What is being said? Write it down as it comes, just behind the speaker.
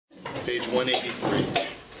page 183.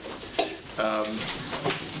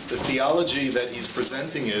 The theology that he's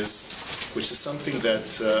presenting is, which is something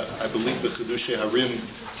that I believe the Chidushei Harim,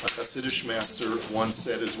 a Hasidic master, once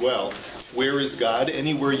said as well, where is God?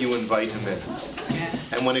 Anywhere you invite him in.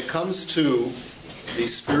 And when it comes to the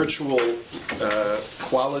spiritual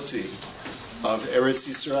quality of Eretz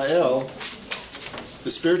Yisrael,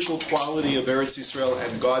 the spiritual quality of Eretz Yisrael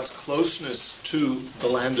and God's closeness to the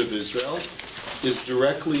land of Israel is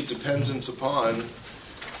directly dependent upon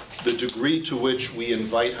the degree to which we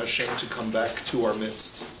invite Hashem to come back to our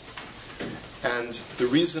midst. And the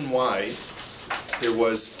reason why there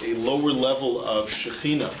was a lower level of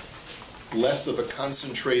Shekhinah, less of a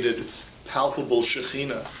concentrated, palpable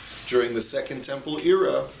Shekhinah during the Second Temple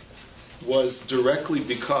era, was directly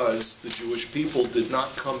because the Jewish people did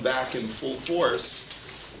not come back in full force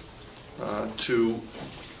to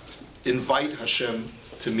invite Hashem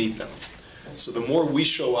to meet them. So the more we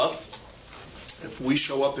show up, if we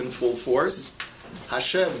show up in full force,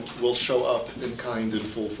 Hashem will show up in kind in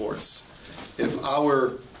full force. If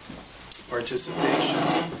our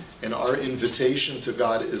participation and our invitation to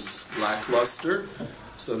God is lackluster,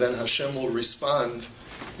 so then Hashem will respond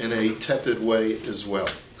in a tepid way as well.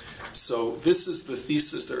 So this is the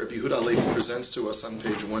thesis that Rabbi Yehuda Halevi presents to us on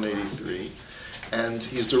page 183, and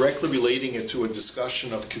he's directly relating it to a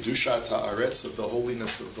discussion of Kedushat Haaretz, of the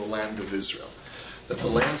holiness of the land of Israel. That the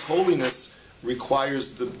land's holiness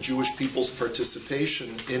requires the Jewish people's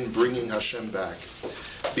participation in bringing Hashem back.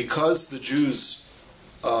 Because the Jews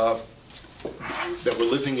that were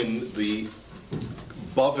living in the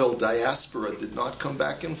Bavel diaspora did not come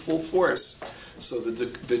back in full force, so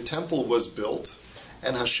the temple was built,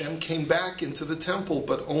 and Hashem came back into the temple,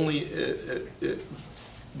 but only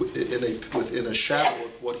within a shadow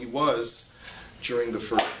of what he was during the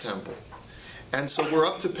first temple. And so we're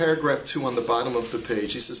up to paragraph 2 on the bottom of the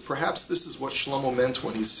page. He says, perhaps this is what Shlomo meant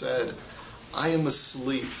when he said, I am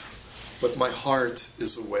asleep, but my heart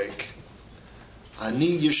is awake.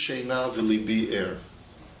 Ani yeshena v'libi er.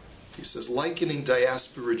 He says, likening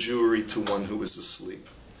diaspora Jewry to one who is asleep.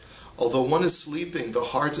 Although one is sleeping, the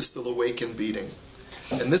heart is still awake and beating.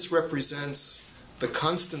 And this represents the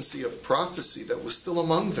constancy of prophecy that was still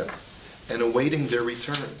among them and awaiting their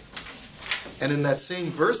return. And in that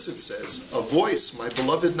same verse it says, a voice, my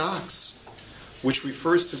beloved, knocks, which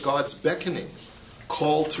refers to God's beckoning,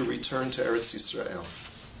 call to return to Eretz Yisrael.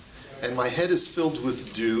 And my head is filled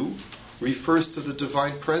with dew, refers to the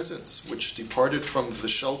divine presence, which departed from the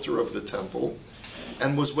shelter of the temple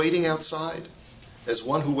and was waiting outside, as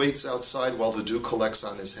one who waits outside while the dew collects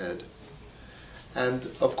on his head.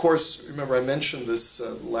 And of course, remember I mentioned this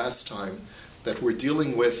last time, that we're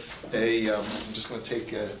dealing with I'm just going to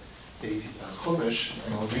take a chumash,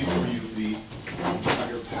 and I'll read for you the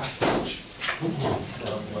entire passage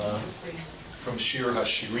from Shir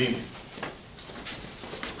HaShirim.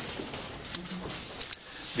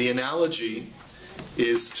 The analogy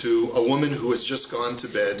is to a woman who has just gone to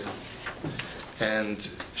bed, and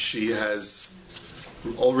she has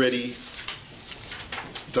already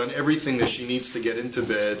done everything that she needs to get into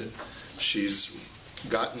bed. She's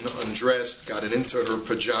gotten undressed, gotten into her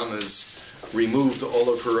pajamas, removed all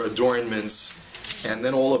of her adornments, and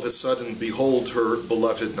then all of a sudden, behold, her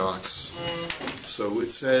beloved knocks. So it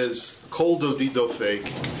says, Kol dodi dofek,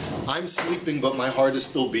 I'm sleeping but my heart is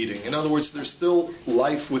still beating. In other words, there's still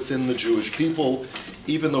life within the Jewish people,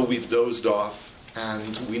 even though we've dozed off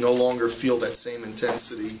and we no longer feel that same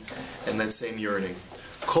intensity and that same yearning.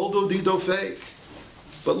 Kol dodi dofek.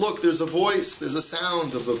 But look, there's a voice, there's a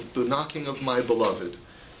sound of the knocking of my beloved.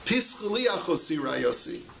 Pischli achosi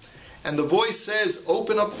rayasi. And the voice says,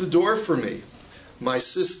 open up the door for me, my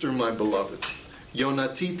sister, my beloved.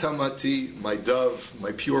 Yonati tamati, my dove,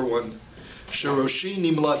 my pure one. Sheroshi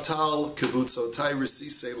nimlatal kivutzotai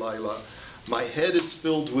resise laila. My head is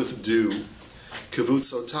filled with dew.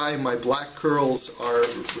 Kivutzotai, my black curls are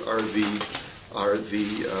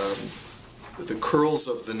the curls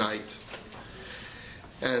of the night.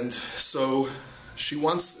 And so she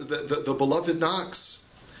wants, the beloved knocks,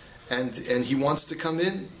 and he wants to come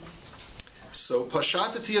in. So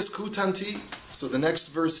pashatati es kutanti. So the next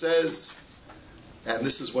verse says, and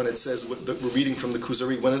this is when it says, we're reading from the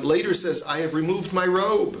Kuzari, when it later says, I have removed my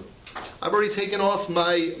robe. I've already taken off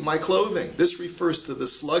my clothing. This refers to the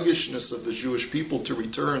sluggishness of the Jewish people to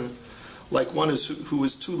return, like one who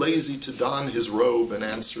is too lazy to don his robe and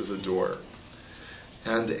answer the door.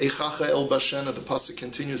 And Eichacha el Bashena, the pasuk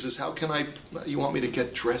continues, is how can you want me to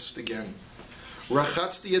get dressed again?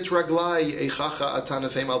 Rachatzti et raglai eichacha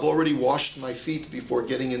atanafem. I've already washed my feet before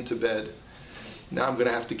getting into bed. Now I'm going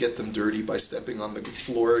to have to get them dirty by stepping on the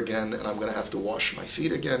floor again, and I'm going to have to wash my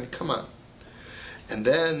feet again. Come on. And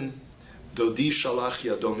then, Dodi shalach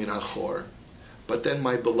yado min hachor. But then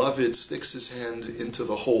my beloved sticks his hand into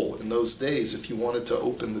the hole. In those days, if you wanted to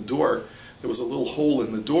open the door, there was a little hole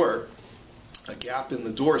in the door, a gap in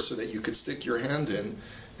the door, so that you could stick your hand in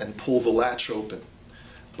and pull the latch open.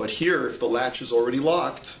 But here, if the latch is already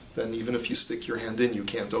locked, then even if you stick your hand in, you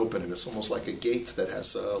can't open it. It's almost like a gate that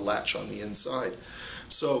has a latch on the inside.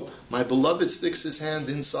 So my beloved sticks his hand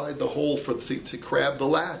inside the hole to grab the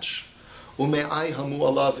latch. Ume'ai hamu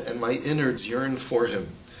alav, and my innards yearn for him.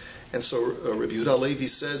 And so Rabbi Yehuda Levi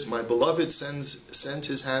says, my beloved sent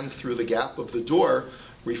his hand through the gap of the door,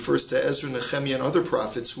 refers to Ezra, Nehemiah, and other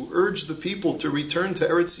prophets who urged the people to return to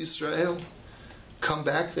Eretz Yisrael. Come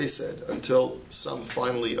back, they said, until some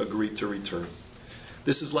finally agreed to return.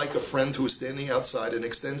 This is like a friend who is standing outside and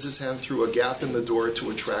extends his hand through a gap in the door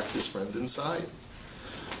to attract his friend inside.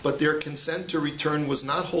 But their consent to return was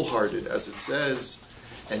not wholehearted, as it says,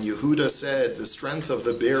 and Yehuda said, the strength of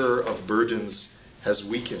the bearer of burdens has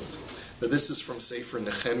weakened. Now, this is from Sefer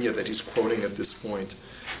Nehemiah that he's quoting at this point.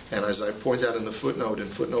 And as I point out in footnote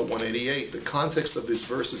 188, the context of this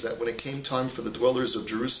verse is that when it came time for the dwellers of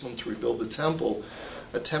Jerusalem to rebuild the temple,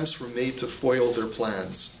 attempts were made to foil their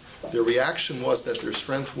plans. Their reaction was that their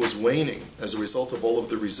strength was waning as a result of all of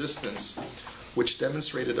the resistance, which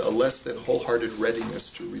demonstrated a less than wholehearted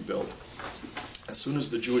readiness to rebuild. As soon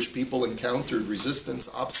as the Jewish people encountered resistance,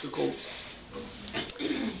 obstacles,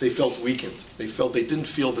 they felt weakened. They didn't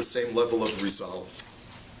feel the same level of resolve.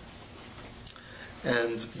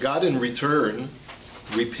 And God in return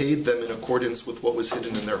repaid them in accordance with what was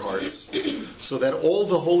hidden in their hearts, so that all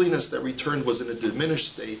the holiness that returned was in a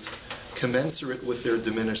diminished state, commensurate with their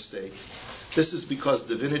diminished state. This is because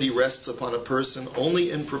divinity rests upon a person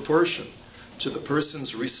only in proportion to the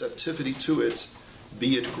person's receptivity to it,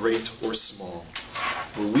 be it great or small.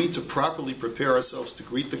 Were we to properly prepare ourselves to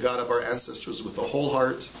greet the God of our ancestors with a whole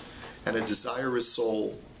heart and a desirous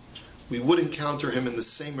soul, we would encounter him in the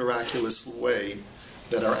same miraculous way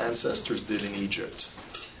that our ancestors did in Egypt.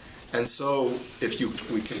 And so,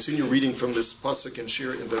 we continue reading from this pasuk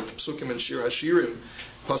in the Psukim in Shir Hashirim,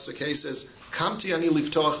 pasuk A says, "Kamti ani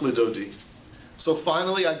liftoach ledodi." So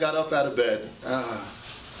finally, I got up out of bed.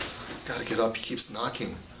 Got to get up. He keeps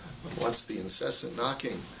knocking. What's the incessant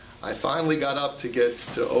knocking? I finally got up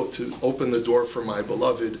to open the door for my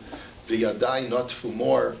beloved. V'yadai natfu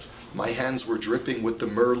more. My hands were dripping with the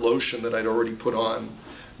myrrh lotion that I'd already put on.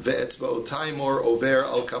 Ve'etzba'otai mor over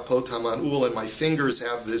al kapot hamanul, and my fingers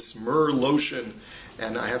have this myrrh lotion,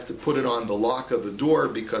 and I have to put it on the lock of the door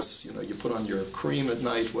because you put on your cream at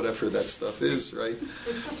night, whatever that stuff is, right?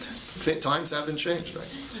 Times haven't changed, right?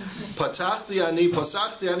 Pasachti ani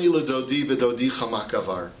ledodi v'dodi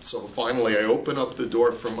chamakavar. So finally, I open up the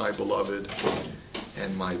door for my beloved,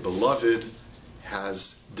 and my beloved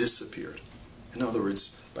has disappeared. In other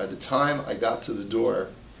words, by the time I got to the door,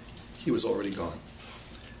 he was already gone.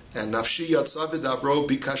 And nafshi yatsa v'dabro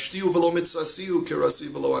bikashtiu v'lo mitzasiu kirasi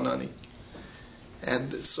v'lo anani.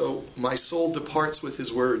 And so my soul departs with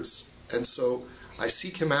his words. And so I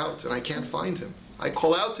seek him out and I can't find him. I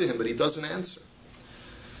call out to him, but he doesn't answer.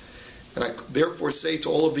 And I therefore say to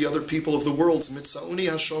all of the other people of the world, Mitzauni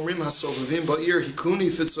hashomrim hasovavim ba'ir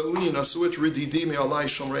hikuni fitzauni nasuet rididi me'alai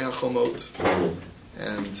shomrei hachomot.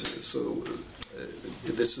 And so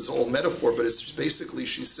this is all metaphor, but it's basically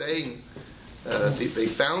she's saying, they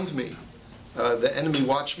found me. The enemy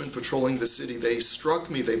watchmen patrolling the city, they struck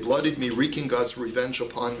me, they bloodied me, wreaking God's revenge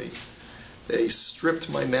upon me. They stripped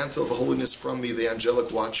my mantle of holiness from me, the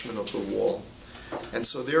angelic watchmen of the wall. And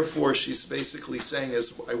so therefore she's basically saying,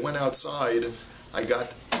 as I went outside,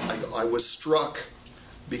 I was struck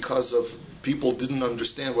because of people didn't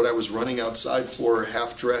understand what I was running outside for,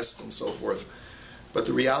 half-dressed and so forth. But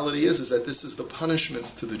the reality is that this is the punishment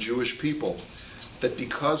to the Jewish people, that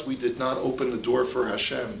because we did not open the door for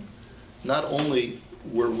Hashem, not only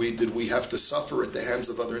did we have to suffer at the hands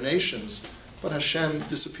of other nations, but Hashem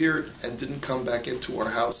disappeared and didn't come back into our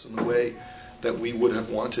house in the way that we would have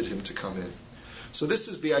wanted him to come in. So this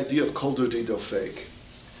is the idea of kol dodi dofek.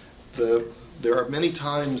 There are many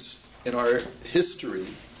times in our history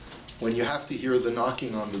when you have to hear the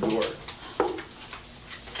knocking on the door.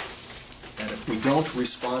 And if we don't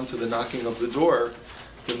respond to the knocking of the door,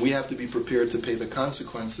 then we have to be prepared to pay the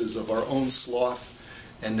consequences of our own sloth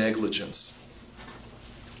and negligence.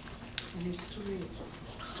 And it's too late.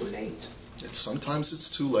 Too late. Sometimes it's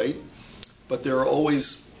too late, but there are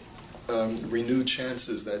always renewed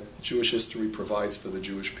chances that Jewish history provides for the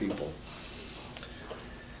Jewish people.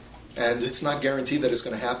 And it's not guaranteed that it's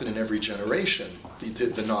going to happen in every generation,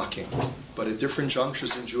 the knocking. But at different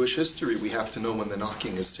junctures in Jewish history, we have to know when the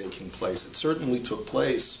knocking is taking place. It certainly took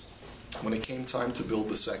place when it came time to build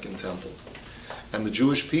the second temple. And the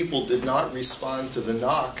Jewish people did not respond to the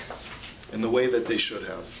knock in the way that they should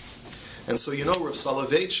have. And so, Rav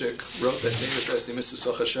Soloveitchik wrote that famous essay, Mrs.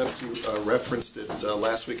 Sochashevsky referenced it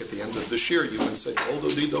last week at the end of the shir. You and said,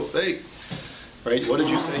 right? What did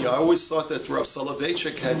you say? I always thought that Rav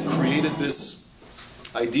Soloveitchik had created this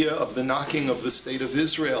idea of the knocking of the state of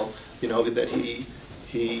Israel, that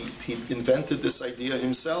he invented this idea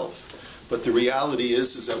himself. But the reality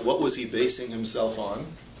is that what was he basing himself on?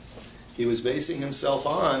 He was basing himself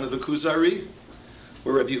on the Kuzari,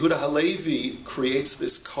 where Rabbi Yehuda Halevi creates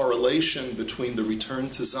this correlation between the return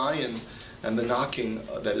to Zion and the knocking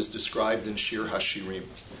that is described in Shir HaShirim.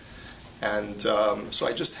 And so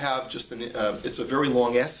I just have it's a very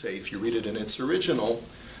long essay if you read it in its original.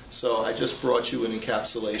 So I just brought you an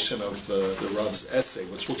encapsulation of the Rav's essay,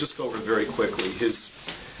 which we'll just go over very quickly.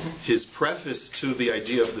 His preface to the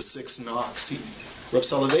idea of the 6 knocks. Rav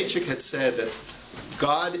Soloveitchik had said that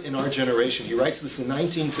God in our generation, he writes this in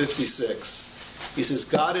 1956, he says,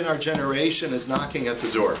 God in our generation is knocking at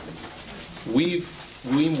the door. We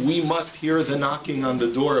must hear the knocking on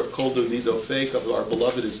the door of Kol Dodi Dofek, of our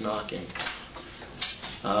beloved is knocking.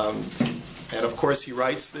 And of course he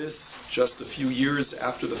writes this just a few years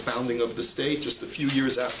after the founding of the state, just a few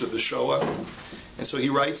years after the Shoah. And so he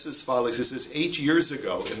writes as follows. He says, 8 years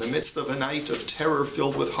ago, in the midst of a night of terror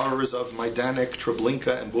filled with horrors of Majdanek,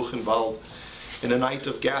 Treblinka, and Buchenwald, in a night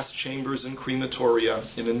of gas chambers and crematoria,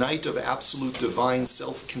 in a night of absolute divine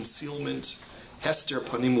self-concealment, Hester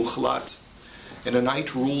Panim Muchlat, in a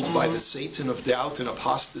night ruled by the Satan of doubt and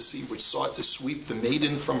apostasy, which sought to sweep the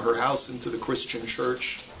maiden from her house into the Christian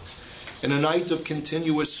church, in a night of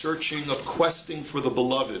continuous searching, of questing for the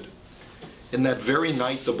beloved, in that very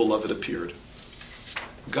night the beloved appeared.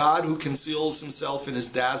 God, who conceals himself in his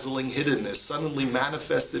dazzling hiddenness, suddenly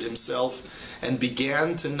manifested himself and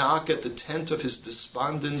began to knock at the tent of his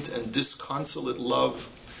despondent and disconsolate love,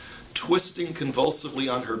 twisting convulsively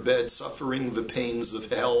on her bed, suffering the pains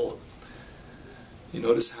of hell. You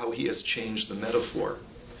notice how he has changed the metaphor.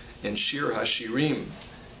 In Shir HaShirim,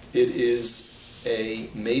 it is a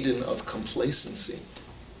maiden of complacency.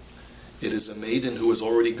 It is a maiden who has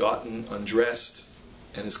already gotten undressed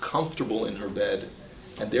and is comfortable in her bed,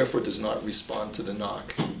 and therefore does not respond to the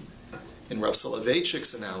knock. In Rav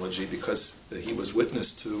Soloveitchik's analogy, because he was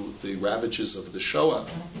witness to the ravages of the Shoah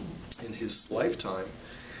in his lifetime,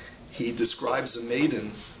 he describes a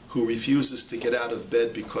maiden who refuses to get out of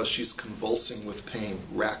bed because she's convulsing with pain,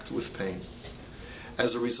 racked with pain.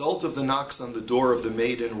 As a result of the knocks on the door of the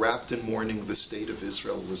maiden wrapped in mourning, the state of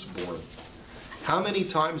Israel was born. How many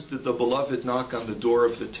times did the beloved knock on the door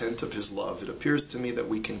of the tent of his love? It appears to me that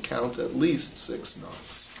we can count at least 6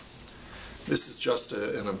 knocks. This is just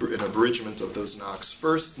an abridgment of those knocks.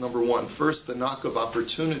 First, number 1, the knock of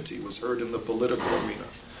opportunity was heard in the political arena.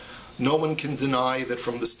 No one can deny that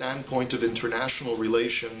from the standpoint of international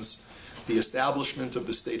relations, the establishment of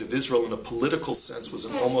the State of Israel in a political sense was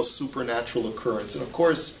an almost supernatural occurrence. And of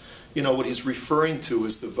course, what he's referring to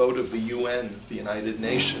is the vote of the UN, the United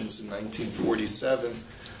Nations, in 1947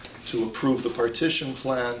 to approve the partition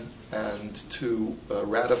plan and to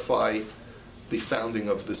ratify the founding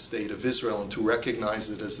of the State of Israel and to recognize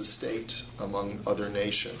it as a state among other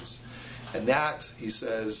nations. And that, he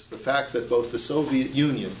says, the fact that both the Soviet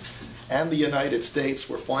Union and the United States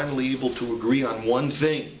were finally able to agree on one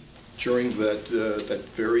thing during that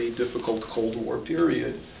very difficult Cold War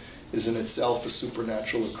period is in itself a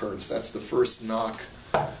supernatural occurrence. That's the first knock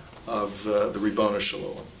of the Ribono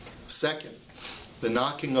Shalom. Second, the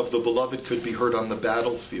knocking of the beloved could be heard on the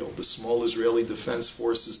battlefield. The small Israeli defense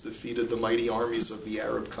forces defeated the mighty armies of the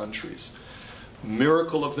Arab countries. The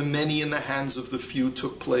miracle of the many in the hands of the few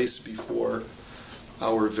took place before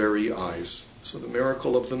our very eyes. So the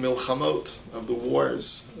miracle of the milchamot, of the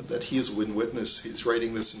wars that he has been witness, he's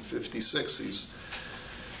writing this in 56. He's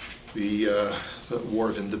the War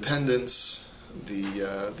of Independence,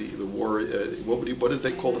 the war. What did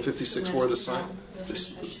they call the 56 war? The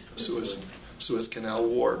Suez Canal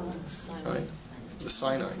War, right? The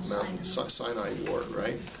Sinai War,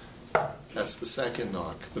 right? That's the second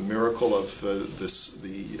knock. The miracle of the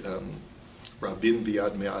Rabim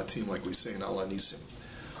Viad Me'atim, like we say in Al Anisim.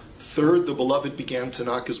 Third, the beloved began to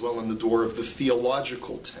knock as well on the door of the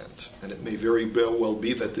theological tent, and it may very well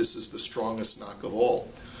be that this is the strongest knock of all.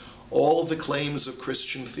 All the claims of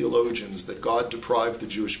Christian theologians that God deprived the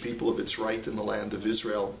Jewish people of its right in the land of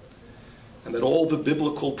Israel, and that all the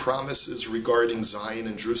biblical promises regarding Zion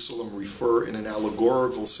and Jerusalem refer in an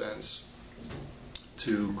allegorical sense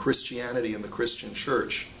to Christianity and the Christian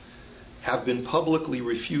church, have been publicly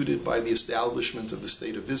refuted by the establishment of the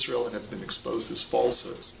State of Israel and have been exposed as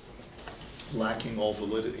falsehoods, lacking all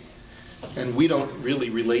validity. And we don't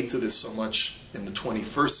really relate to this so much in the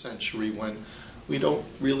 21st century, when we don't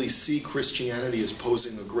really see Christianity as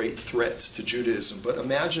posing a great threat to Judaism. But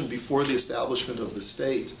imagine before the establishment of the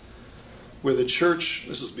state, where the church,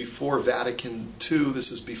 this is before Vatican II,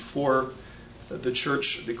 this is before the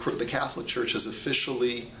church, the Catholic Church has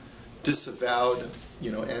officially disavowed,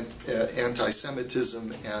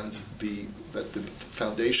 anti-Semitism, and that the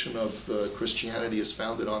foundation of Christianity is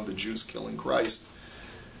founded on the Jews killing Christ.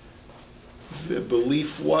 The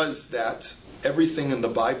belief was that everything in the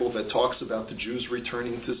Bible that talks about the Jews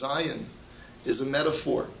returning to Zion is a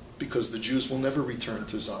metaphor, because the Jews will never return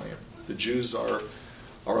to Zion. The Jews are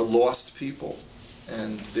lost people,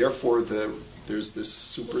 and therefore there's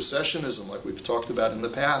this supersessionism, like we've talked about in the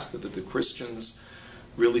past, that the Christians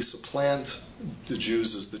really supplant the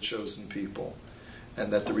Jews as the chosen people,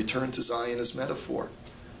 and that the return to Zion is metaphor.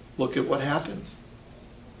 Look at what happened.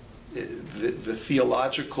 The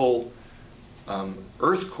theological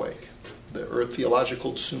earthquake, the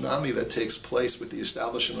theological tsunami that takes place with the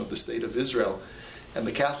establishment of the State of Israel, and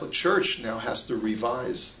the Catholic Church now has to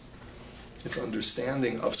revise its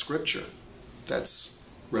understanding of Scripture. That's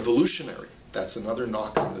revolutionary. That's another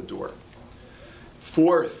knock on the door.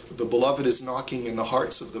 Fourth, the beloved is knocking in the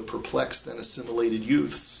hearts of the perplexed and assimilated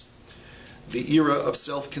youths. The era of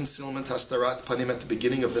self-concealment, hastarat panim, at the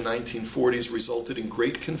beginning of the 1940s resulted in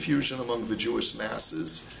great confusion among the Jewish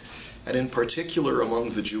masses, and in particular among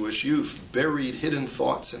the Jewish youth. Buried, hidden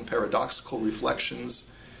thoughts and paradoxical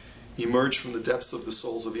reflections emerge from the depths of the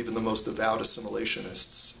souls of even the most devout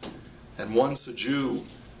assimilationists. And once a Jew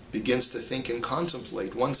begins to think and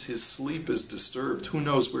contemplate, once his sleep is disturbed, who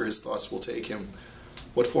knows where his thoughts will take him,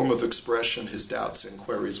 what form of expression his doubts and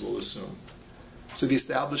queries will assume. So the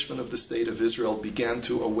establishment of the State of Israel began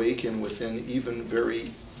to awaken within even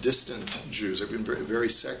very distant Jews, even very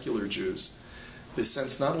secular Jews, this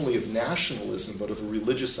sense not only of nationalism, but of a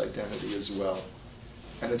religious identity as well.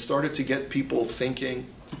 And it started to get people thinking,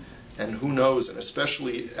 and who knows, and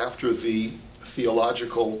especially after the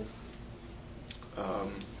theological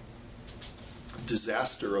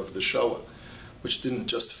disaster of the Shoah, which didn't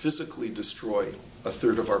just physically destroy a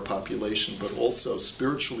third of our population, but also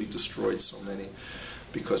spiritually destroyed so many,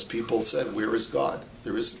 because people said, where is God?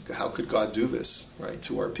 How could God do this, right,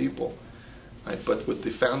 to our people? Right? But with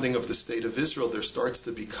the founding of the State of Israel, there starts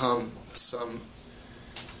to become some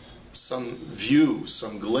view,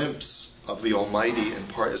 some glimpse of the Almighty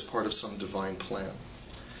as part of some divine plan.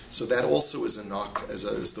 So that also is a knock, as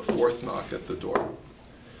the fourth knock at the door.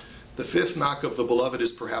 The fifth knock of the beloved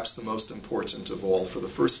is perhaps the most important of all. For the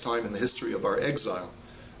first time in the history of our exile,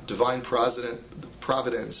 divine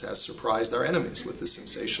providence has surprised our enemies with the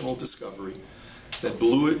sensational discovery that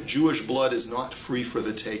Jewish blood is not free for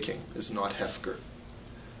the taking, is not hefker.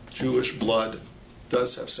 Jewish blood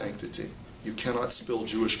does have sanctity. You cannot spill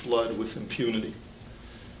Jewish blood with impunity.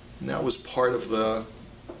 And that was part of the,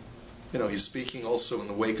 he's speaking also in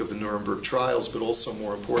the wake of the Nuremberg trials, but also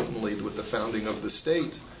more importantly with the founding of the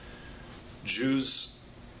state. Jewish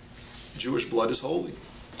blood is holy.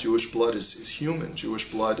 Jewish blood is human.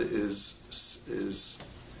 Jewish blood is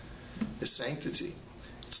sanctity.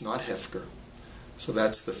 It's not hefker. So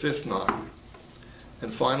that's the fifth knock.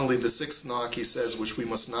 And finally, the sixth knock, he says, which we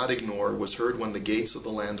must not ignore, was heard when the gates of the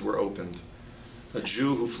land were opened. A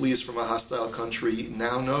Jew who flees from a hostile country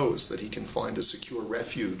now knows that he can find a secure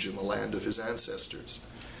refuge in the land of his ancestors.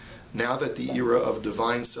 Now that the era of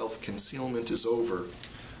divine self-concealment is over,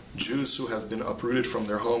 Jews who have been uprooted from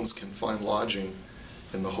their homes can find lodging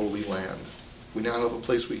in the Holy Land. We now have a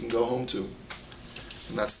place we can go home to,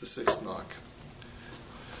 and that's the sixth knock.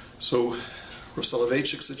 So Rav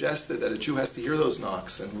Soloveitchik suggested that a Jew has to hear those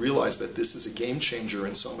knocks and realize that this is a game changer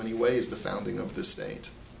in so many ways, the founding of the state.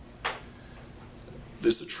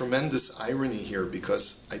 There's a tremendous irony here,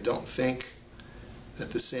 because I don't think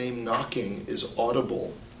that the same knocking is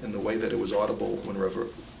audible in the way that it was audible when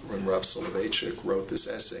Rav Soloveitchik wrote this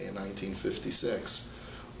essay in 1956.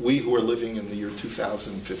 We who are living in the year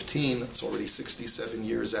 2015, it's already 67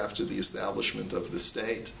 years after the establishment of the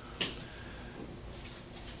state.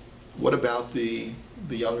 What about the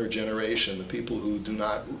younger generation, the people who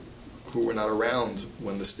were not around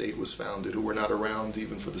when the state was founded, who were not around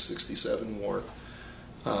even for the 67 war?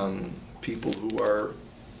 People who are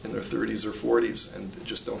in their 30s or 40s and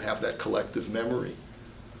just don't have that collective memory.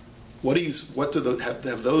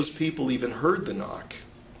 Have those people even heard the knock?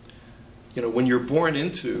 When you're born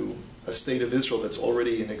into a state of Israel that's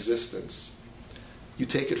already in existence, you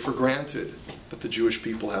take it for granted that the Jewish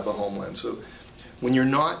people have a homeland. So when you're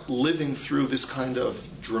not living through this kind of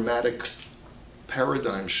dramatic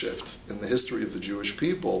paradigm shift in the history of the Jewish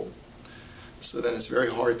people, so then it's very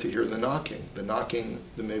hard to hear the knocking. The knocking,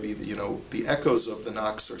 the echoes of the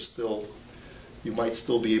knocks are still, you might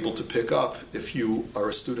still be able to pick up if you are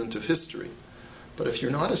a student of history. But if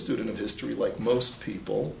you're not a student of history, like most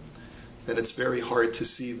people, then it's very hard to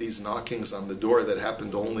see these knockings on the door that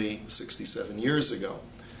happened only 67 years ago.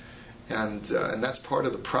 And that's part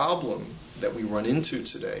of the problem that we run into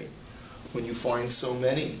today when you find so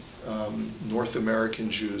many North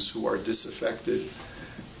American Jews who are disaffected.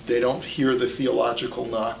 They don't hear the theological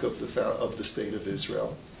knock of the state of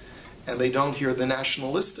Israel, and they don't hear the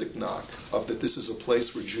nationalistic knock of that this is a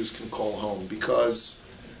place where Jews can call home, because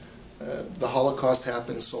the Holocaust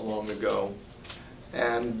happened so long ago,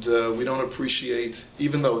 and we don't appreciate,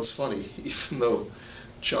 even though it's funny, even though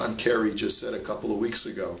John Kerry just said a couple of weeks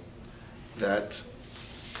ago that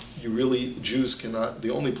Jews cannot, the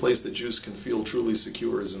only place that Jews can feel truly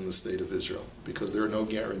secure is in the state of Israel, because there are no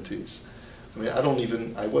guarantees. I mean, I don't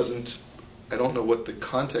know what the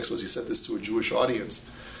context was. He said this to a Jewish audience,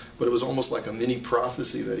 but it was almost like a mini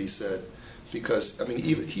prophecy that he said, because, I mean,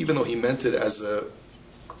 even though he meant it as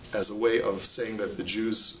a way of saying that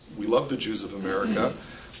we love the Jews of America,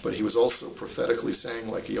 but he was also prophetically saying,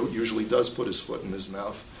 like he usually does put his foot in his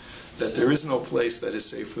mouth, that there is no place that is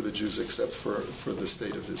safe for the Jews except for the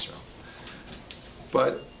state of Israel.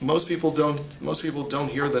 But most people don't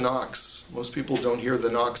hear the knocks. Most people don't hear the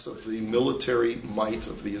knocks of the military might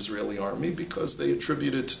of the Israeli army, because they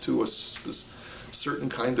attribute it to a certain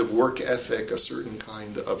kind of work ethic, a certain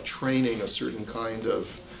kind of training, a certain kind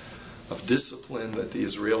of discipline that the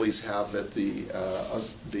Israelis have that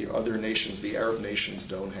the other nations, the Arab nations,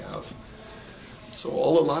 don't have. So a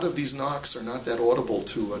lot of these knocks are not that audible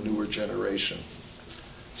to a newer generation.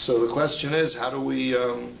 So the question is, how do we...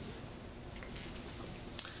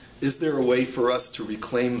 is there a way for us to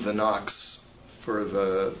reclaim the knocks, for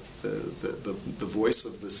the voice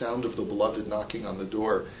of the sound of the beloved knocking on the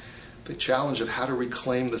door? The challenge of how to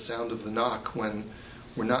reclaim the sound of the knock when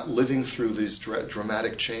we're not living through these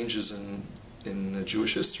dramatic changes in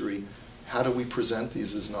Jewish history. How do we present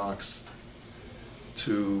these as knocks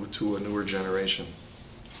to a newer generation?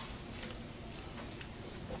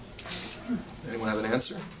 Anyone have an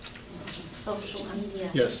answer? Social media.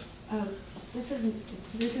 Yes. This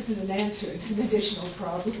isn't an answer, it's an additional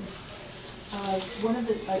problem. I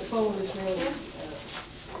follow Israeli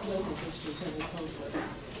local history very closely.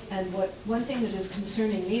 And one thing that is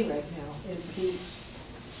concerning me right now is the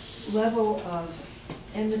level of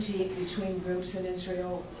enmity between groups in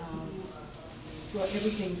Israel.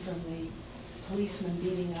 Everything from the policeman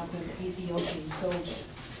beating up an Ethiopian soldier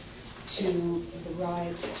to the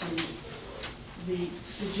riots to the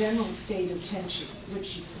general state of tension,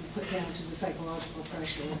 which you can put down to the psychological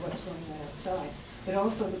pressure of what's going on outside, but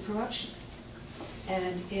also the corruption.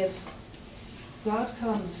 And if God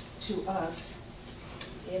comes to us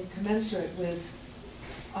in commensurate with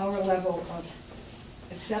our level of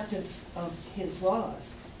acceptance of his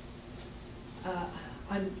laws,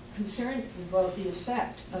 I'm concerned about the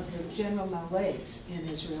effect of the general malaise in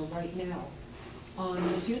Israel right now on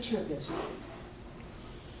the future of Israel.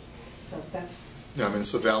 So that's... Yeah, I mean,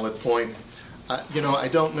 it's a valid point. I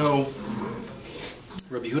don't know.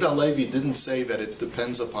 Rabbi Yehuda Levi didn't say that it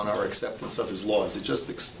depends upon our acceptance of his laws.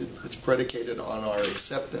 It's predicated on our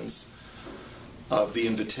acceptance of the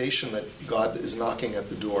invitation that God is knocking at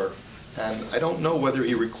the door. And I don't know whether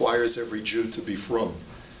he requires every Jew to be frum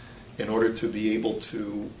in order to be able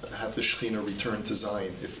to have the Shekhinah return to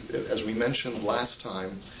Zion. As we mentioned last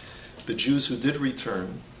time, the Jews who did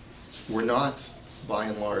return were not, by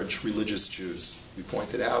and large, religious Jews. We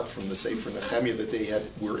pointed out from the Sefer Nehemiah that they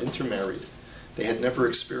were intermarried. They had never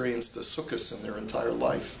experienced a sukkah in their entire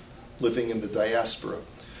life, living in the diaspora.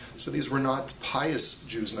 So these were not pious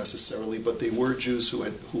Jews necessarily, but they were Jews who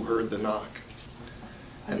heard the knock.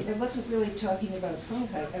 I wasn't really talking about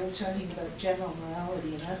frumkeit. I was talking about general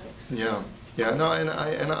morality and ethics. Yeah, no, and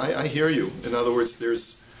I hear you. In other words,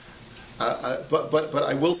 there's, but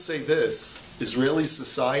I will say this: Israeli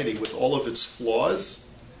society, with all of its flaws,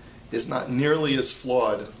 is not nearly as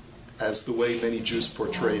flawed as the way many Jews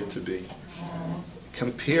portray it to be.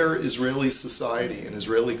 Compare Israeli society and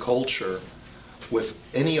Israeli culture with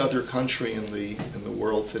any other country in the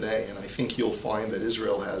world today, and I think you'll find that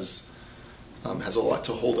Israel has a lot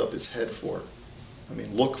to hold up its head for. I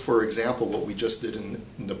mean, look, for example, what we just did in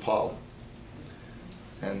Nepal.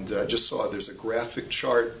 And just saw there's a graphic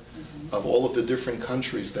chart of all of the different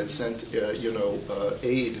countries that sent,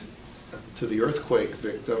 aid to the earthquake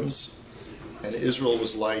victims. And Israel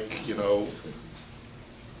was like,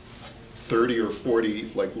 30 or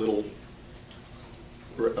 40 like little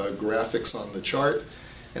graphics on the chart,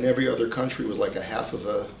 and every other country was like a half of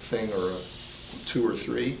a thing or 2 or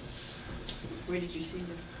 3. Where did you see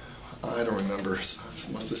this? I don't remember.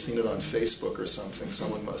 I must have seen it on Facebook or something.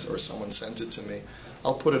 Someone sent it to me.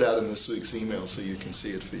 I'll put it out in this week's email so you can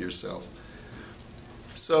see it for yourself.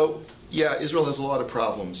 So, yeah, Israel has a lot of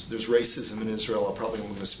problems. There's racism in Israel. I'm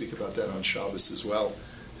going to speak about that on Shabbos as well,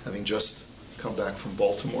 having just come back from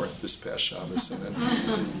Baltimore this past Shabbos, and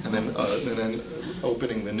then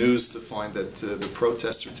opening the news to find that the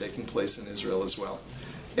protests are taking place in Israel as well.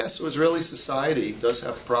 Yeah, so Israeli society does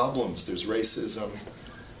have problems. There's racism,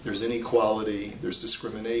 there's inequality, there's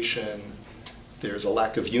discrimination, there's a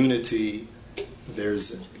lack of unity,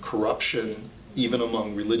 there's corruption, even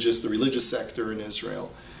among the religious sector in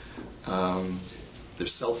Israel.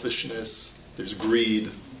 There's selfishness, there's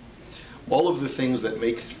greed. All of the things that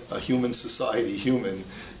make a human society human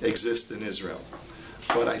exist in Israel.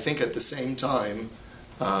 But I think at the same time,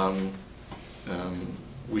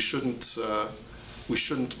 we shouldn't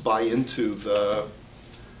buy into the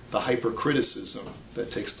hypercriticism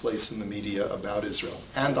that takes place in the media about Israel,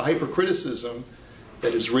 and the hypercriticism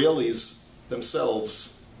that Israelis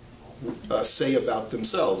themselves say about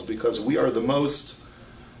themselves, because we are the most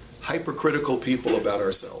hypercritical people about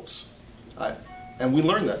ourselves. And we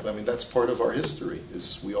learn that. I mean, that's part of our history,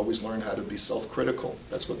 is we always learn how to be self-critical.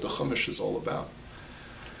 That's what the Chumash is all about.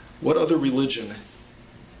 What other religion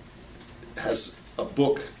has a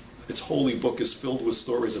book, its holy book is filled with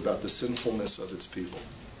stories about the sinfulness of its people?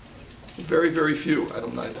 Very, very few.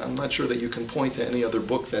 I'm not sure that you can point to any other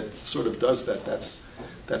book that sort of does that.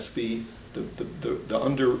 That's the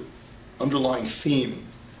underlying theme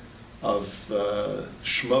of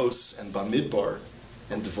Shmos and Bamidbar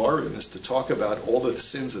and Devarim, is to talk about all the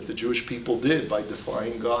sins that the Jewish people did by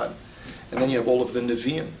defying God. And then you have all of the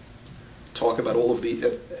Nevi'im, talk about all of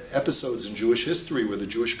the episodes in Jewish history where the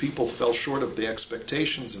Jewish people fell short of the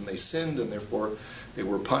expectations and they sinned and therefore they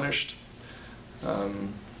were punished.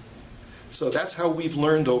 So that's how we've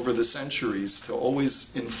learned over the centuries to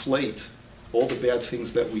always inflate all the bad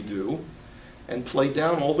things that we do and play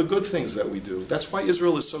down all the good things that we do. That's why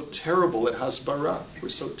Israel is so terrible at hasbara. We're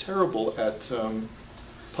so terrible at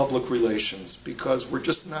public relations, because we're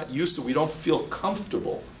just not used to, we don't feel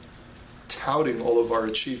comfortable touting all of our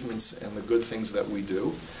achievements and the good things that we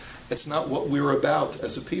do. It's not what we're about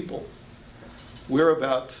as a people. We're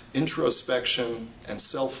about introspection and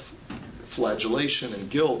self-flagellation and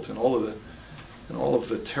guilt and all of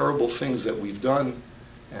the terrible things that we've done,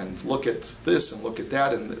 and look at this and look at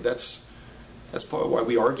that, and that's part of why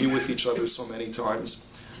we argue with each other so many times.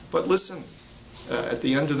 But listen, at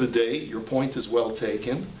the end of the day, your point is well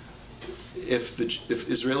taken. If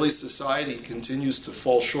Israeli society continues to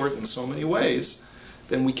fall short in so many ways,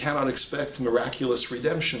 then we cannot expect miraculous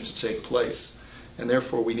redemption to take place. And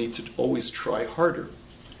therefore, we need to always try harder.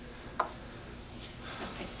 I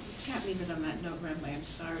can't leave it on that note, Rabbi. I'm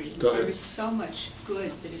sorry. Go ahead. There is so much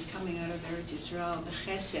good that is coming out of Eretz Yisrael, the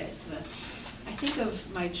chesed. I think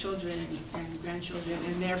of my children and grandchildren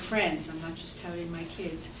and their friends. I'm not just touting my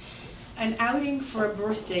kids. An outing for a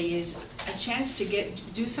birthday is a chance to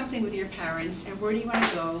do something with your parents. And where do you want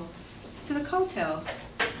to go? To the kotel.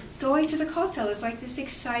 Going to the kotel is like this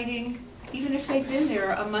exciting, even if they've been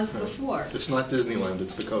there a month before. It's not Disneyland,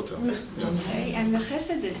 it's the kotel. Yeah. Okay, and the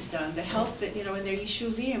chesed that's done, the help that, in their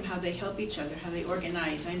yeshuvim, how they help each other, how they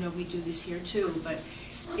organize. I know we do this here too, but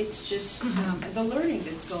it's just the learning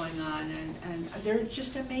that's going on, and there are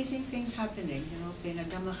just amazing things happening. Ben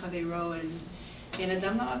adam l'chaveiro and ben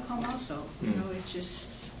adam la'akom also.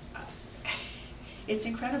 It's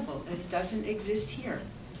incredible, and it doesn't exist here.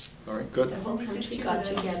 All right, good. The whole country got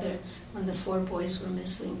together when the 4 boys were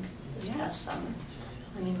missing this past summer.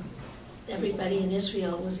 I mean, everybody in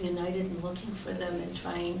Israel was united in looking for them and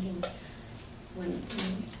trying, and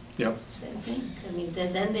same thing. I mean,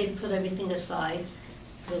 then they put everything aside,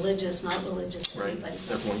 religious, not religious. Right, everybody.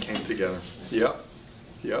 everyone came together. Yeah.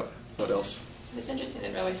 What else? It's interesting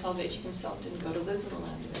that Rabbi Soloveitchik himself didn't go to live in the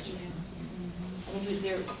land of Israel. I mean, he was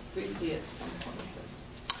there briefly at some point.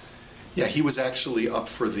 Yeah, he was actually up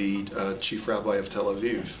for the chief rabbi of Tel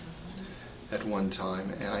Aviv at one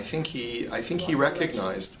time, and I think he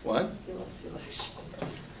recognized what? He lost the election.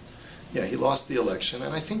 Yeah, he lost the election,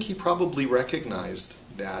 and I think he probably recognized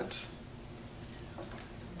that,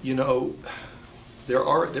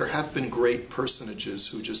 there have been great personages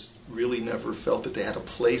who just really never felt that they had a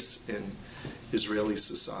place in Israeli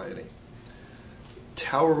society.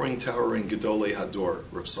 Towering Gedolei Hador,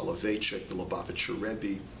 Rav Soloveitchik, the Lubavitcher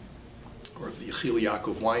Rebbe, or Yechiel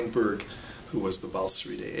Yaakov Weinberg, who was the Baal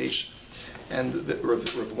Sridei Eish. And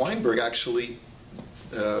Rav Weinberg actually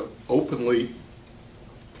openly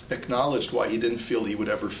acknowledged why he didn't feel he would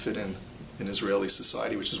ever fit in Israeli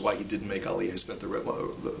society, which is why he didn't make Aliyah. He spent the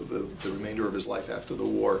remainder of his life after the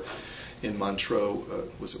war in Montreux,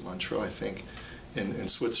 was it Montreux, I think, in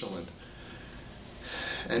Switzerland.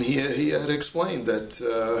 And he had explained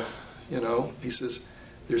that, he says,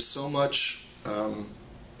 there's so much,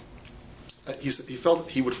 he felt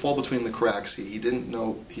he would fall between the cracks. He didn't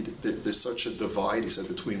know, there's such a divide, he said,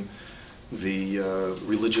 between the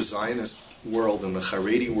religious Zionist world and the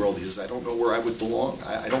Haredi world. He says, I don't know where I would belong.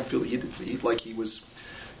 I don't feel, like he was,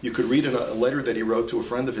 you could read in a letter that he wrote to a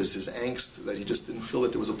friend of his angst that he just didn't feel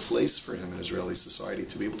that there was a place for him in Israeli society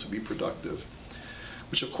to be able to be productive.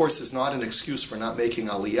 Which of course is not an excuse for not making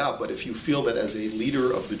Aliyah, but if you feel that as a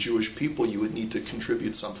leader of the Jewish people you would need to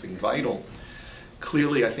contribute something vital,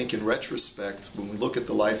 clearly I think in retrospect, when we look at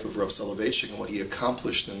the life of Rav Soloveitchik and what he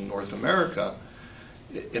accomplished in North America,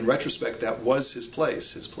 in retrospect that was his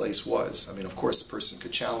place. His place was. I mean, of course, a person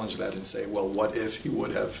could challenge that and say, well, what if he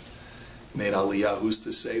would have made Aliyah? Who's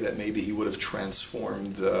to say that maybe he would have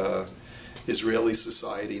transformed Israeli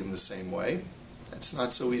society in the same way? It's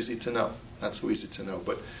not so easy to know. Not so easy to know.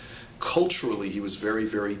 But culturally, he was very,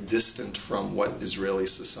 very distant from what Israeli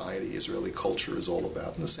society, Israeli culture is all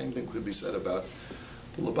about. And the same thing could be said about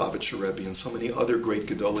the Lubavitcher Rebbe and so many other great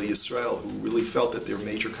Gedolei Yisrael who really felt that their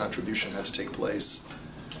major contribution had to take place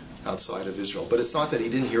outside of Israel. But it's not that he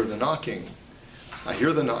didn't hear the knocking. I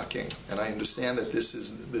hear the knocking, and I understand that this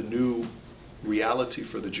is the new reality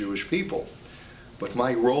for the Jewish people. But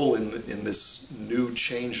my role in this new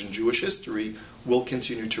change in Jewish history will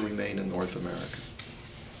continue to remain in North America.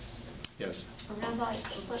 Yes? Rabbi,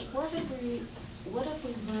 but what have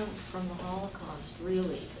we learned from the Holocaust,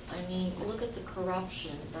 really? I mean, look at the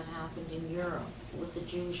corruption that happened in Europe with the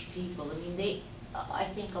Jewish people. I mean, I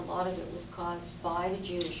think a lot of it was caused by the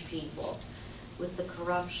Jewish people with the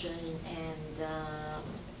corruption and,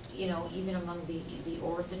 even among the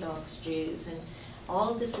Orthodox Jews. And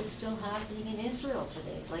all of this is still happening in Israel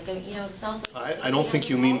today. Like, it sounds like... I don't think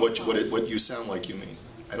you mean what you sound like you mean.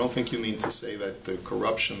 I don't think you mean to say that the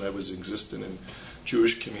corruption that was existent in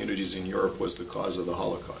Jewish communities in Europe was the cause of the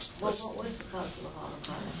Holocaust. Well, what was the cause of the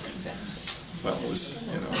Holocaust? Well, it was,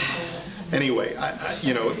 Anyway,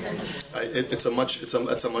 it's a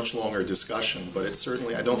much longer discussion, but it's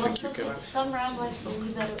certainly, I don't think you can... Some rabbis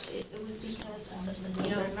believe that it was because,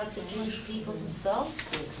 what the Jewish people themselves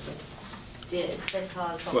did that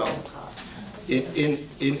caused the Holocaust.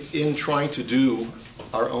 In trying to do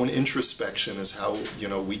our own introspection as how,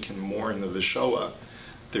 we can mourn the Shoah,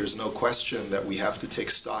 there's no question that we have to take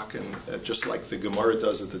stock, and just like the Gemara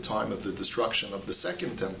does at the time of the destruction of the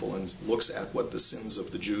Second Temple and looks at what the sins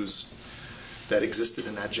of the Jews that existed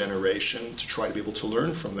in that generation to try to be able to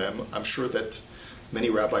learn from them. I'm sure that many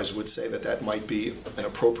rabbis would say that that might be an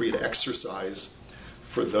appropriate exercise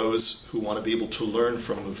for those who want to be able to learn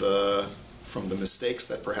from the mistakes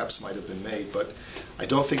that perhaps might have been made. But I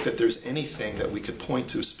don't think that there's anything that we could point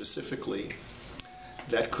to specifically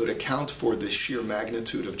that could account for the sheer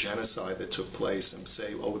magnitude of genocide that took place and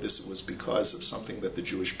say, oh, this was because of something that the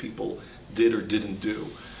Jewish people did or didn't do.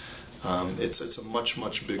 It's a much,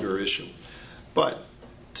 much bigger issue. But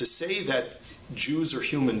to say that Jews are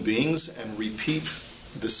human beings and repeat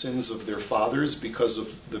the sins of their fathers because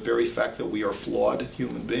of the very fact that we are flawed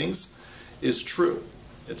human beings is true.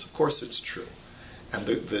 Of course it's true. And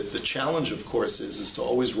the challenge, of course, is to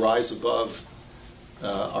always rise above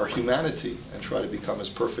our humanity and try to become as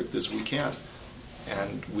perfect as we can.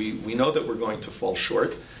 And we know that we're going to fall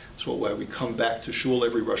short. That's why we come back to Shul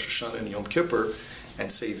every Rosh Hashanah and Yom Kippur and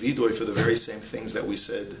say Vidoy for the very same things that we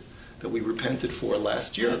said, that we repented for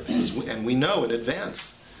last year. And we know in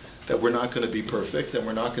advance that we're not going to be perfect and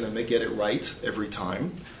we're not going to get it right every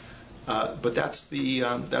time. But that's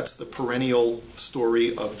the perennial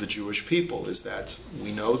story of the Jewish people, is that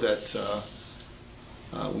we know that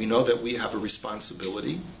we have a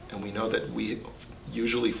responsibility, and we know that we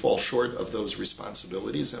usually fall short of those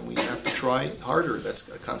responsibilities, and we have to try harder. That's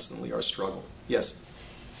constantly our struggle. Yes?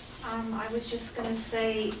 I was just going to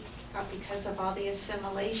say, because of all the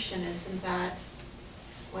assimilation, isn't that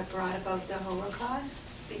what brought about the Holocaust?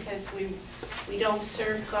 Because we don't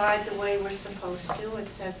serve God the way we're supposed to, it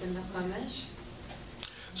says in the Chumash.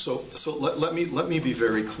 So let me be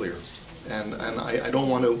very clear, and I don't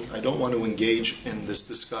want to engage in this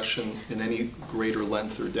discussion in any greater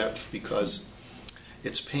length or depth because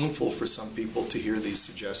it's painful for some people to hear these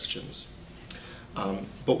suggestions.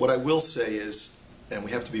 But what I will say is, and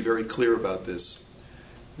we have to be very clear about this,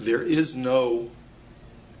 there is no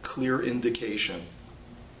clear indication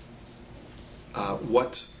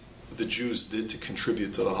what the Jews did to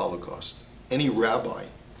contribute to the Holocaust. Any rabbi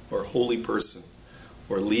or holy person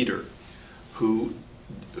or leader who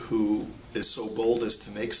is so bold as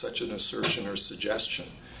to make such an assertion or suggestion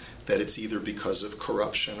that it's either because of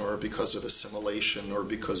corruption or because of assimilation or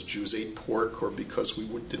because Jews ate pork or because we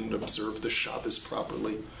didn't observe the Shabbos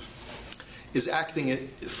properly, is acting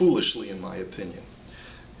foolishly, in my opinion.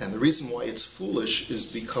 And the reason why it's foolish is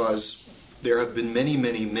because there have been many,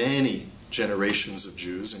 many, many generations of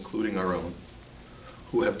Jews, including our own,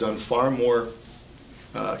 who have done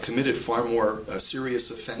committed far more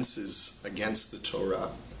serious offenses against the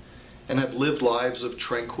Torah and have lived lives of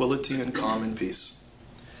tranquility and calm and peace.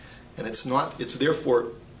 And it's therefore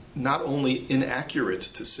not only inaccurate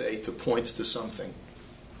to point to something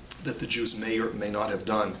that the Jews may or may not have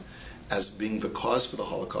done as being the cause for the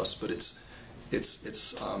Holocaust, but it's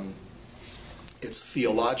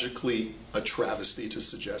theologically a travesty to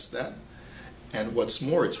suggest that. And what's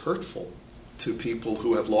more, it's hurtful to people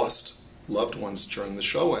who have lost loved ones during the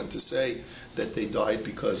Shoah and to say that they died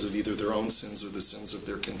because of either their own sins or the sins of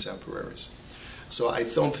their contemporaries. So I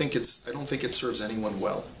don't think it serves anyone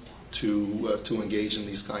well to engage in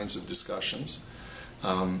these kinds of discussions.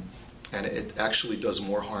 And it actually does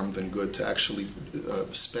more harm than good to actually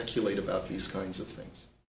speculate about these kinds of things.